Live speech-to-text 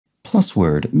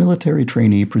PlusWord, military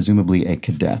trainee, presumably a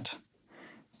cadet.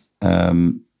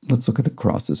 Let's look at the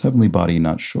crosses. Heavenly body,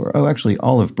 not sure. Oh, actually,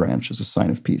 olive branch is a sign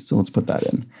of peace, so let's put that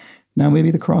in. Now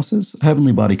maybe the crosses.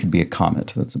 Heavenly body could be a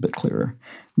comet. That's a bit clearer.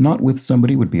 Not with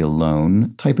somebody would be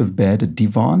alone. Type of bed, a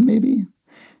divan, maybe?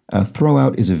 Throw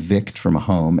out is evict from a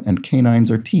home, and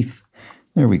canines are teeth.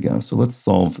 There we go. So let's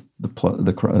solve the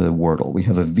Wordle. We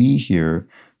have a V here.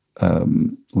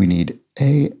 We need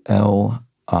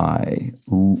A-L-I.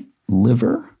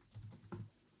 Liver?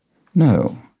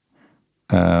 No.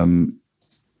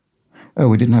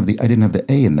 Oh, I didn't have the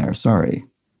A in there. Sorry.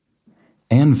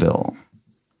 Anvil.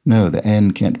 No, the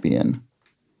N can't be in.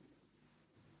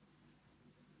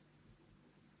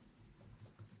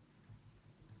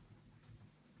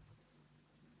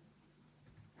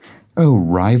 Oh,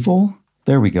 rival?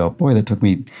 There we go. Boy, that took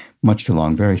me much too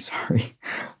long. Very sorry.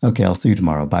 Okay, I'll see you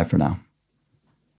tomorrow. Bye for now.